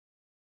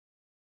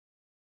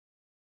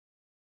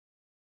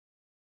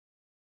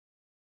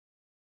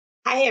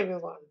Hi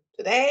everyone.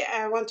 Today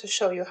I want to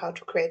show you how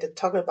to create a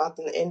toggle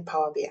button in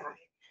Power BI.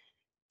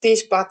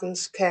 These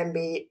buttons can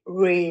be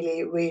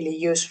really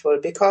useful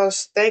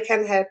because they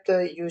can help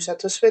the user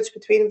to switch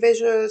between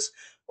visuals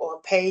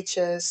or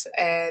pages,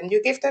 and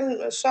you give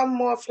them some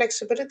more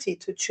flexibility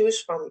to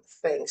choose from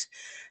things.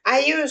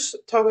 I use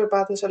toggle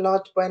buttons a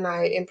lot when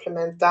I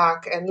implement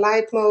dark and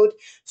light mode,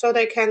 so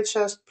they can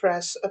just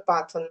press a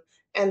button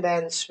and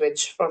then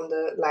switch from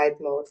the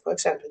light mode, for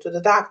example, to the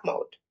dark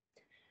mode.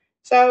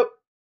 So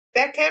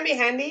that can be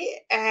handy,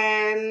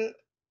 and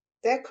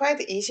they're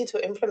quite easy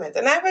to implement.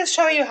 And I will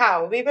show you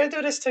how. We will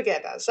do this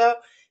together. So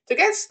to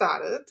get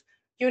started,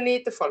 you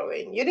need the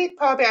following. You need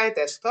Power BI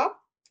Desktop.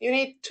 You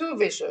need two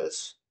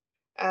visuals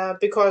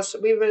because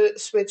we will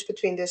switch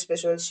between these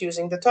visuals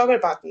using the toggle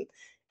button.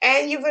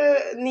 And you will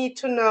need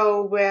to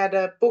know where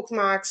the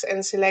bookmarks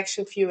and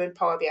selection view in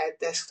Power BI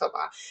Desktop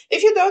are.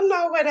 If you don't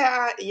know where they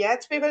are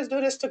yet, we will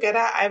do this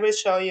together. I will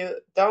show you.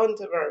 Don't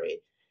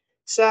worry.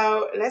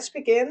 So let's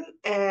begin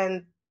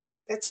and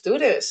let's do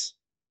this.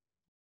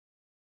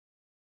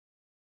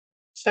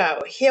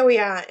 So here we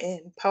are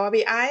in Power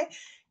BI.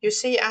 You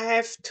see I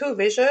have two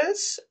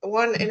visuals,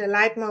 one in a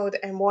light mode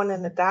and one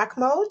in a dark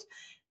mode.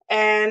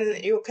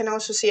 And you can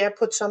also see I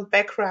put some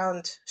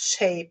background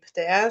shape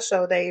there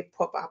so they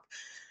pop up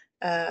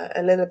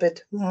a little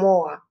bit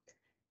more.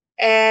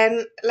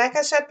 And like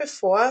I said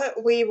before,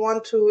 we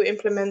want to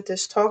implement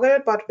this toggle,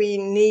 but we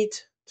need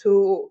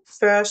to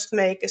first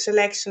make a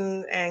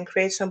selection and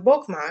create some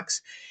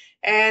bookmarks.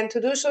 And to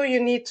do so, you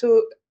need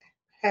to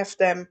have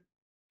them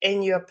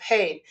in your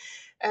pane.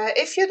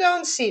 If you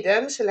don't see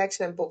them,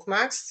 selection and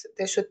bookmarks,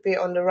 they should be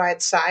on the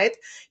right side.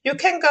 You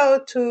can go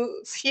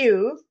to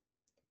View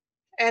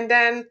and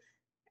then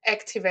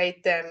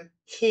activate them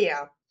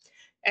here.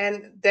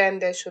 And then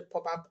they should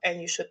pop up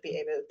and you should be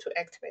able to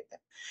activate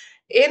them.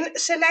 In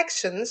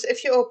selections,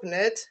 if you open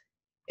it,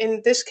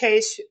 in this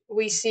case,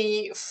 we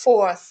see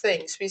four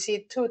things. We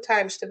see 2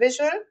 times the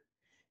visual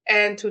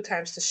and 2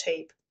 times the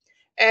shape.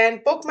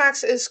 And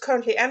bookmarks is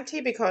currently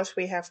empty because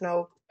we have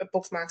no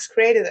bookmarks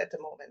created at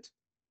the moment.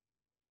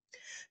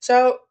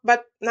 So,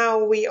 but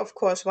now we of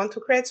course want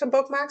to create some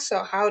bookmarks.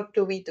 So how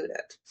do we do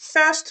that?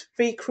 First,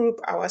 we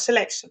group our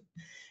selection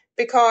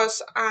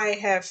because I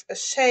have a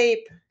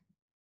shape,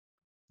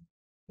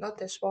 not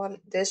this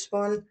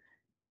one,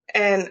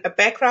 and a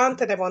background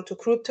that I want to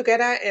group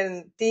together.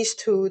 And these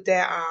two, they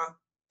are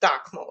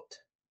dark mode,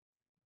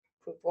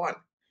 group 1.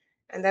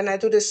 And then I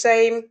do the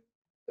same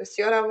with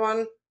the other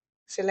one,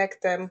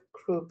 select them,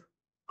 group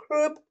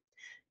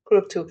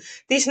 2.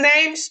 These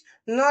names,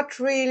 not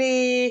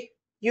really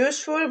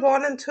useful,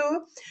 1 and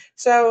 2.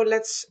 So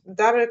let's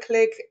double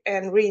click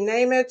and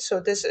rename it. So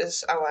this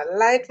is our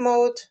light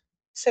mode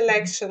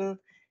selection,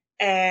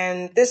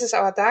 and this is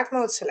our dark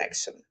mode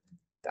selection.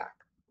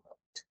 Dark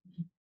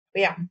mode.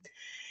 Yeah.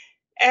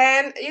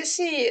 And you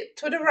see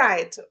to the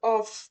right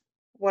of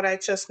what I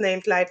just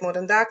named light mode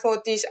and dark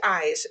mode, these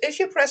eyes. If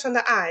you press on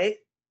the eye,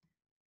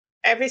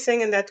 everything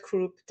in that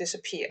group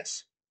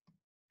disappears.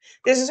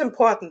 This is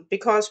important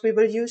because we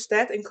will use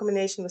that in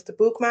combination with the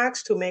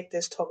bookmarks to make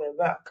this toggle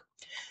work.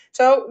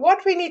 So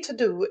what we need to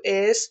do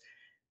is,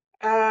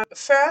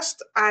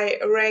 first I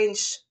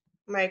arrange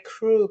my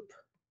group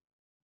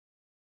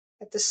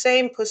at the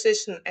same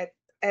position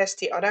as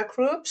the other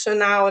group. So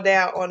now they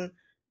are on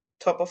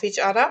top of each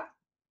other.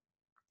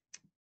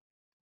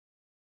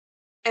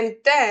 And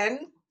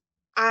then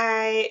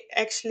I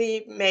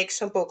actually make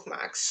some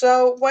bookmarks.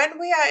 So when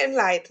we are in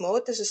light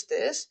mode,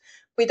 this.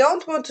 We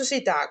don't want to see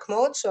dark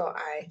mode, so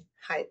I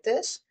hide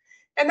this.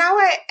 And now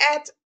I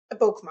add a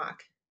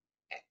bookmark.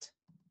 Add.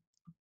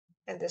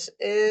 And this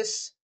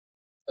is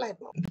light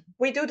mode.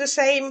 We do the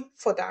same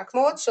for dark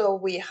mode, so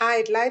we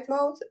hide light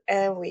mode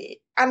and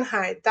we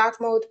unhide dark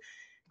mode,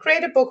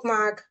 create a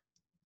bookmark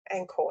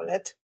and call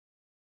it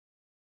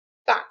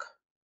dark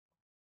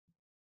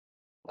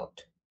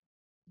mode.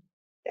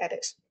 That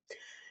is.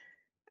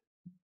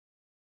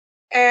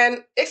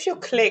 And if you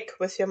click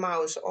with your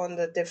mouse on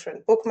the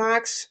different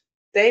bookmarks,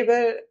 they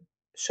will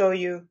show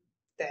you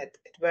that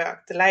it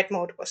worked. The light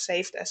mode was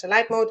saved as a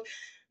light mode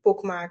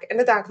bookmark and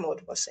the dark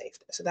mode was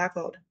saved as a dark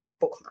mode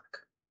bookmark.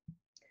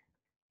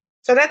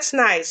 So that's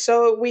nice.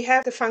 So we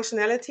have the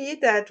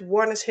functionality that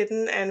one is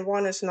hidden and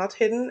one is not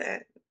hidden,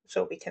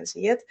 so we can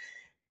see it.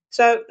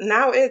 So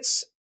now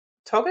it's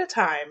toggle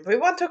time. We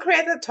want to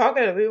create a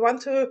toggle. We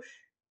want to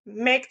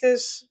make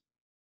this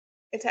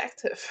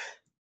interactive.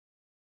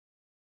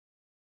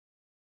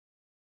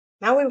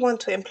 Now we want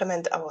to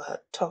implement our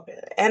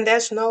toggle, and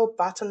there's no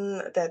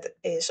button that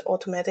is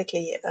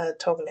automatically a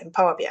toggle in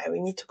Power BI. We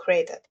need to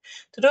create it.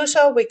 To do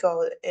so, we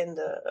go in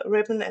the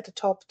ribbon at the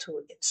top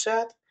to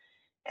Insert,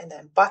 and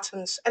then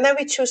Buttons, and then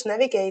we choose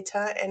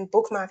Navigator and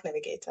Bookmark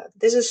Navigator.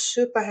 This is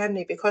super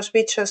handy because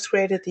we just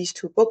created these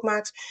two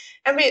bookmarks,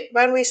 and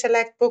when we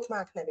select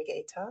Bookmark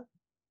Navigator,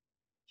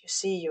 you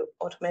see you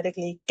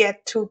automatically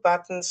get two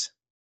buttons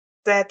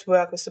that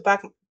work with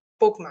the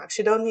bookmarks.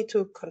 You don't need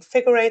to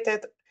configure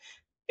it.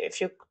 If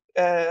you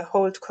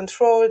hold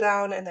Control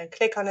down and then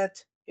click on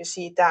it, You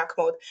see dark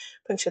mode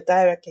brings you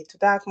directly to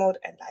dark mode,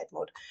 and light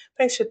mode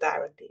brings you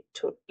directly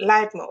to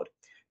light mode.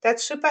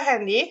 That's super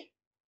handy.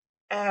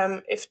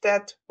 If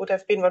that would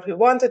have been what we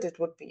wanted, it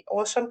would be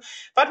awesome.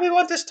 But we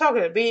want this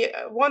toggle. We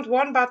want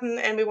one button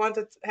and we want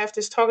to have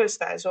this toggle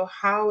style. So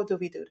how do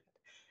we do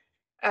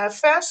that?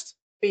 First,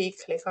 we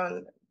click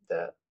on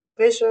the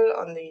visual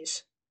on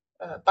these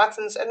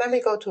buttons, and then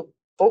we go to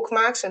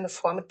bookmarks in the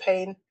format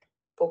pane,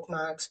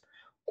 bookmarks,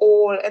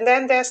 all, and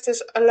then there's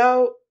this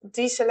allow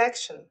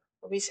deselection.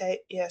 We say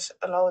yes,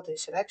 allow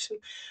deselection.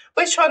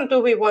 Which one do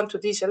we want to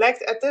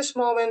deselect at this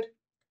moment?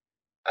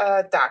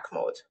 Dark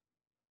mode.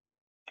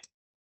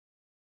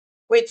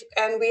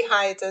 And we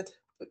hide it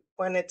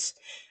when it's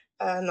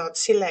not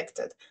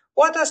selected.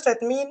 What does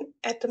that mean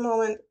at the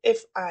moment?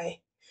 If I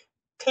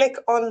click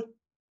on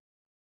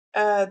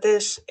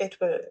this, it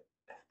will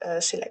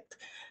select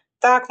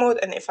dark mode,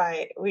 and if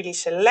I really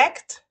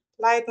select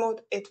light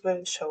mode, it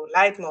will show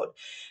light mode.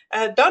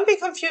 Don't be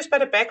confused by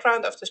the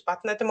background of this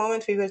button at the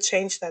moment. We will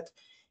change that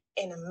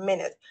in a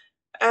minute.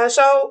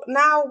 So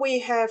now we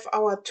have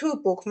our two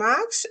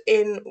bookmarks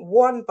in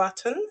one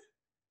button.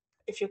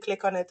 If you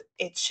click on it,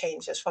 it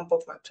changes from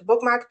bookmark to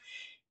bookmark.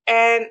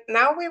 And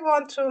now we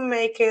want to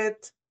make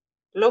it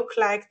look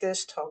like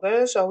this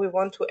toggle. So we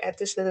want to add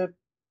this little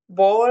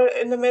ball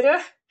in the middle.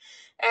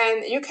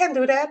 And you can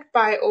do that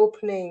by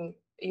opening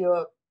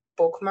your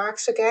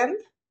bookmarks again.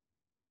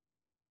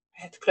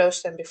 I had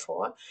closed them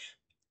before.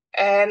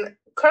 And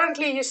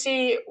currently you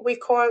see we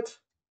called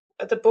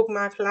the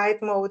bookmark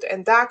light mode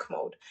and dark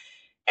mode.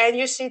 And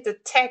you see the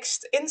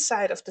text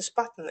inside of this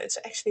button. It's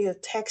actually the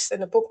text in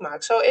the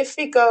bookmark. So if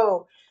we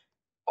go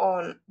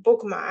on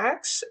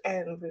bookmarks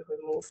and we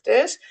remove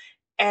this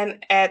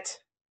and add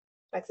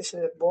like this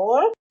little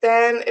ball,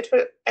 then it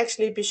will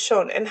actually be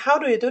shown. And how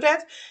do you do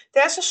that?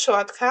 There's a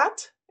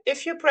shortcut.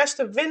 If you press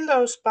the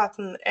Windows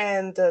button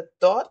and the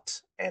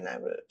dot, and I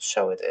will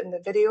show it in the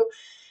video,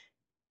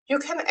 you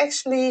can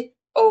actually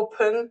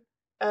open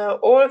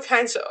all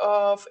kinds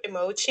of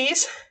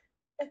emojis,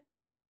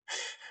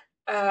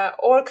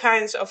 all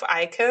kinds of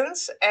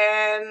icons,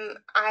 and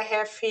I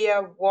have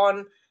here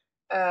one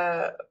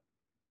owl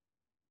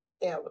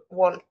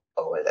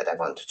that I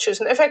want to choose.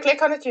 And if I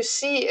click on it, you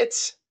see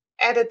it's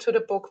added to the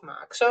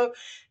bookmark. So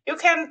you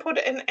can put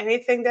in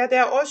anything there.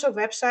 There are also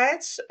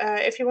websites.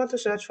 If you want to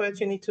search for it,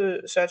 you need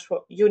to search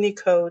for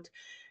Unicode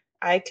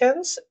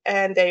icons,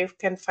 and there you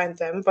can find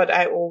them. But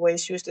I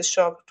always use the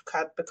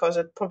shortcut because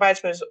it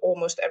provides me with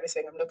almost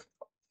everything I'm looking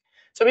for.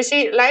 So we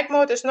see light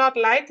mode is not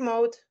light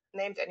mode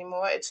named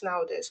anymore. It's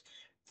now this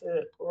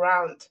the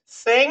round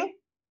thing.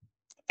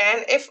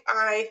 And if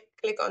I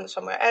click on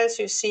somewhere else,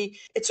 you see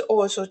it's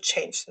also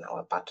changed in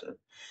our button.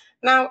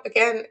 Now,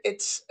 again,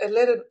 it's a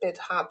little bit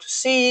hard to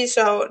see,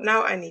 so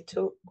now I need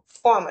to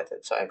format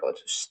it. So I go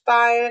to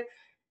Style,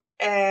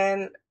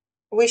 and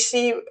we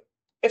see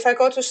if I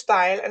go to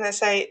Style and I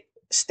say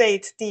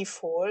State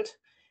Default,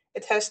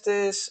 it has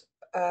this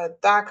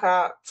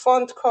darker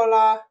font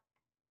color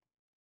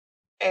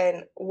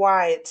and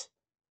white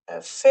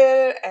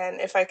fill. And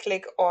if I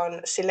click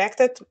on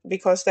Selected,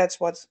 because that's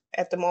what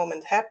at the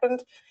moment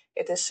happened,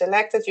 it is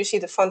selected. You see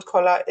the font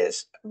color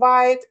is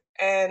white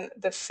and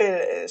the fill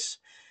is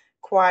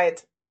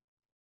quite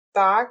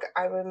dark.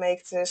 I will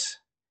make this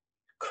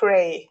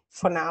gray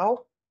for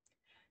now,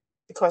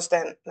 because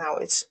then now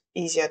it's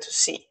easier to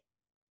see.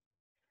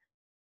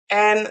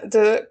 And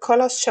the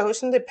colors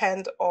chosen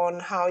depend on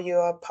how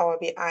your Power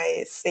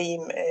BI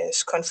theme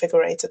is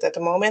configured at the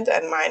moment.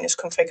 And mine is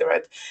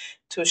configured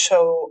to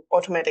show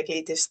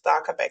automatically this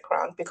darker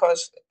background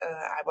because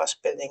I was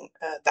building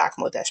a dark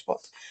mode dashboard.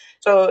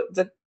 So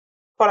the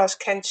colors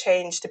can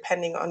change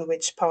depending on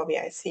which Power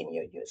BI theme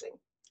you're using.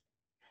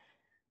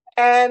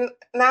 And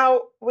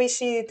now we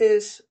see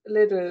this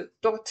little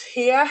dot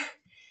here.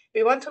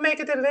 We want to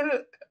make it a little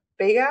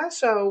bigger.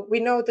 So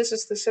we know this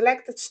is the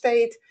selected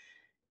state.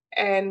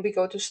 And we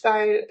go to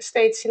Style,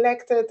 State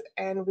Selected,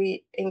 and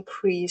we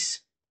increase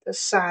the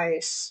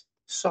size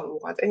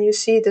somewhat. And you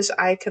see this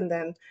icon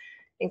then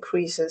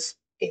increases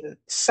in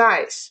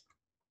size.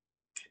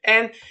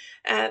 And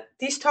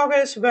these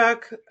toggles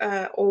work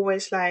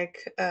always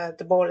like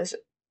the ball is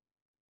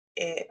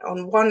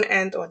on one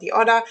end or the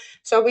other.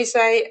 So we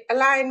say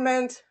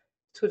alignment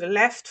to the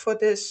left for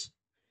this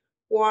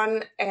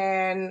one,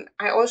 and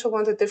I also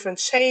want a different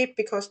shape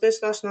because this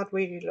does not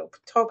really look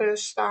toggle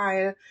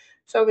style.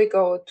 So we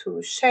go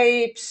to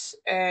shapes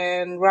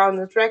and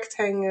rounded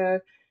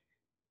rectangle,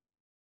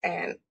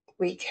 and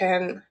we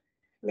can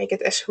make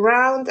it as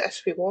round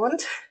as we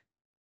want.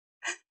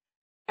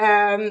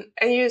 And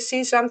you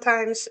see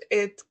sometimes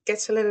it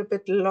gets a little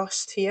bit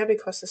lost here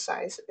because the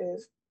size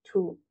is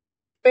too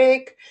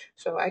big.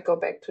 So I go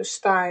back to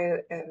style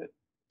and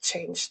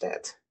change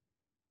that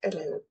a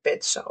little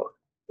bit so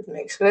it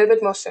makes a little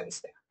bit more sense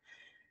there.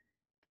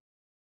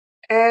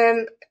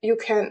 And you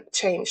can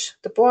change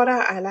the border.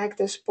 I like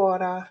this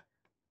border.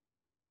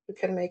 You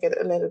can make it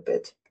a little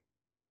bit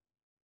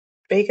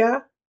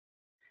bigger.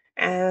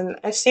 And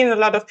I've seen a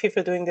lot of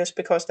people doing this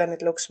because then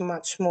it looks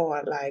much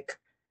more like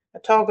a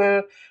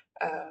toggle.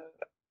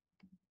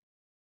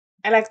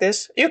 I like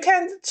this. You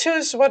can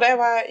choose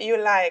whatever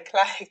you like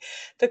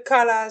the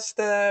colors,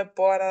 the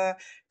border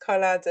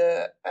color,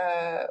 the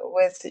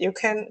width. You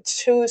can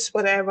choose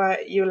whatever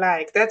you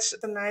like. That's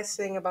the nice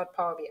thing about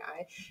Power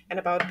BI and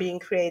about being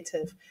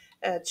creative.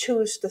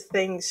 Choose the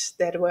things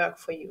that work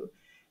for you.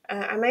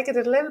 I make it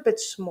a little bit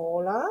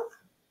smaller,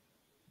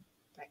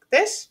 like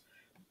this.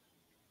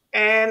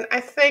 And I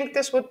think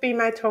this would be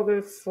my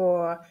toggle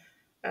for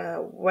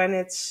when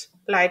it's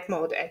light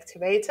mode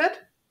activated.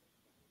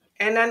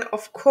 And then,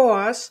 of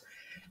course,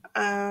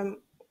 um,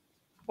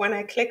 when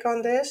I click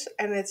on this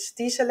and it's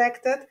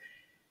deselected,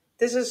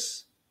 this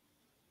is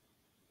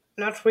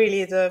not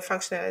really the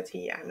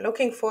functionality I'm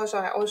looking for. So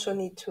I also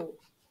need to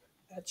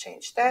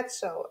change that.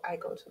 So I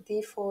go to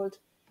default,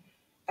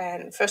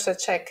 and first I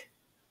check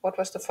what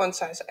was the font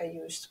size I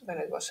used when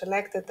it was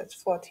selected. That's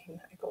 14.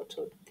 I go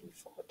to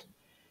default.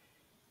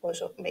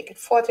 Also make it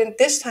 14.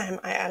 This time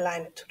I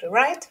align it to the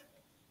right,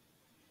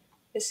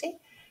 you see.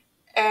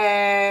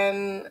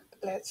 And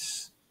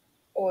let's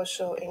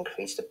also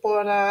increase the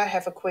border,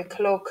 have a quick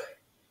look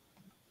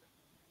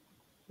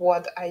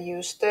what I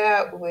used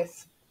there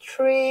with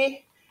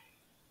 3.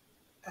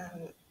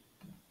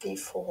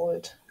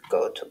 Default,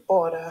 go to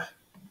border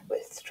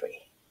with 3.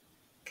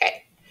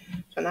 Okay,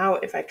 so now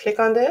if I click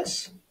on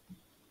this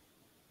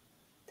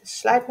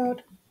light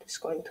mode, this is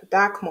going to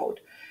dark mode.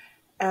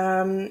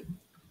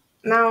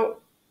 Now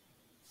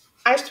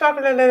I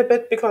struggle a little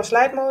bit because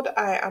light mode,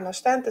 I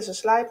understand this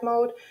is light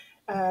mode.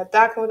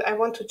 Dark mode, I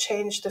want to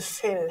change the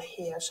fill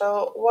here.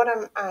 So what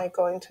am I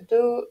going to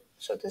do?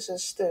 So this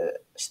is the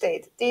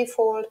state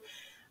default.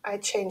 I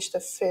change the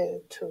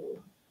fill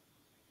to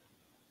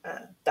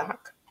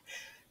dark,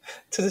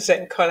 to the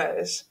same color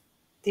as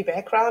the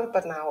background,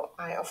 but now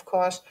I of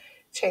course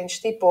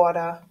change the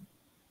border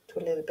to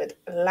a little bit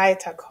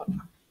lighter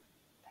color,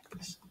 like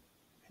this.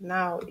 And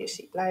now you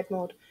see light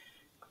mode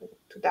going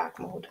to dark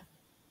mode,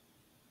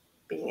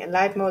 being in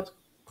light mode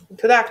going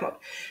to dark mode.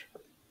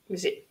 You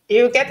see,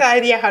 you get the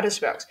idea how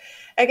this works.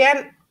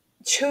 Again,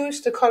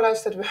 choose the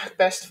colors that work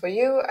best for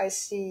you. I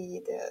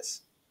see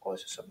there's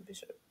also some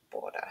visual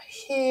border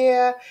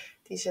here.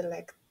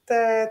 Deselect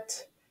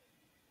that.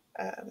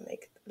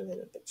 Make it a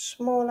little bit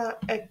smaller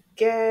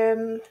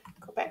again.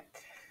 Go back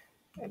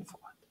and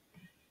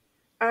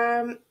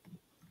forward.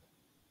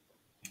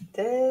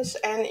 This,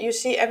 and you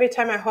see every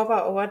time I hover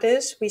over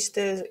this, we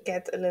still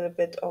get a little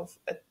bit of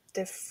a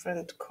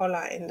different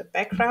color in the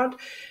background.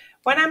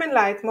 When I'm in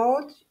light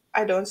mode,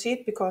 I don't see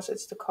it because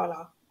it's the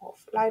color of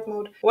light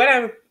mode. When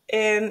I'm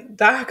in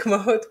dark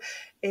mode,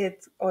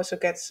 it also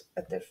gets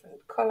a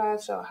different color.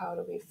 So how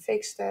do we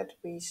fix that?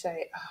 We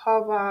say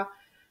hover.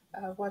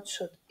 What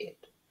should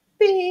it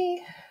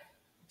be?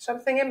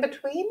 Something in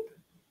between,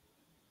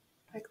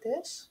 like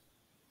this.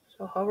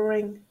 So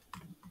hovering.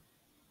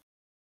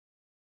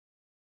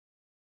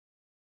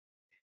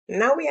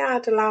 Now we are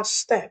at the last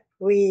step.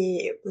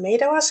 We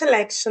made our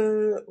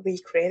selection, we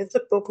created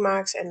the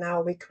bookmarks, and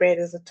now we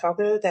created a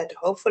toggle that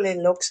hopefully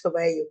looks the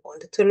way you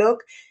want it to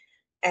look.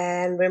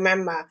 And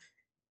remember,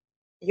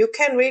 you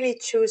can really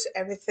choose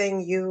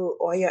everything you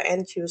or your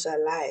end user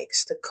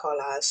likes, the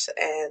colors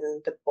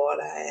and the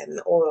border and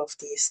all of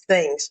these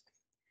things.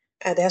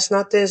 There's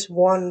not this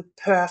one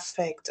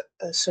perfect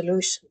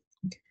solution.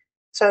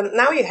 So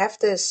now you have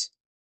this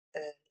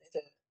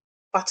little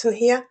button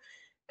here.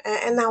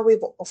 And now we,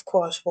 of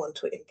course, want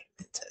to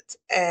implement it.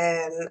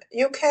 And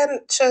you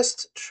can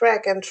just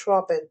drag and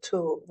drop it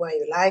to where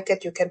you like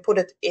it. You can put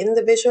it in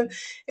the visual.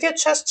 If you're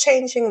just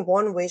changing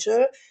one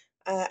visual,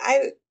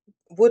 I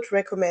would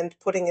recommend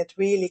putting it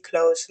really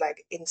close,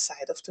 like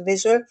inside of the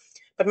visual.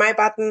 But my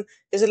button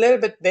is a little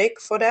bit big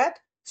for that.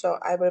 So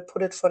I will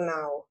put it for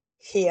now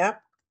here.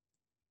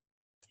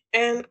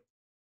 And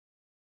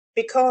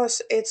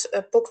because it's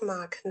a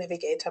bookmark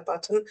navigator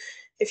button,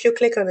 if you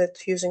click on it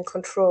using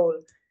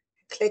control,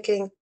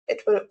 clicking,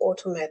 it will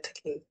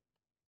automatically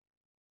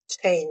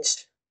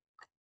change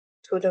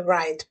to the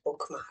right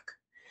bookmark.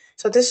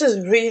 So this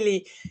is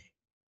really,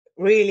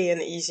 really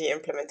an easy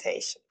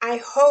implementation. I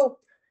hope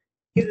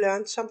you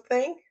learned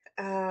something.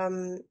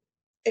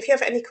 If you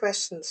have any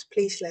questions,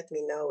 please let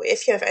me know.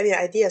 If you have any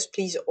ideas,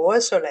 please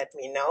also let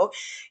me know.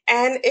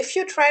 And if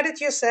you tried it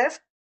yourself,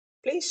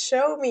 please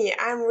show me.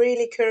 I'm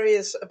really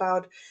curious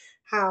about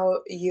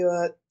how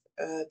your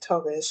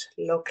toggles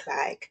look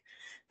like.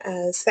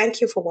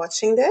 Thank you for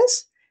watching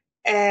this.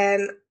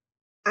 And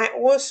I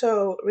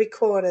also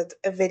recorded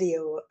a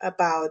video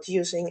about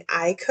using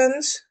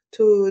icons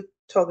to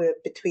toggle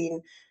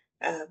between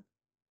uh,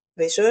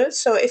 visuals.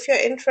 So if you're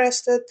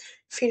interested,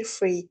 feel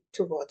free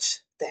to watch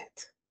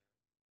that.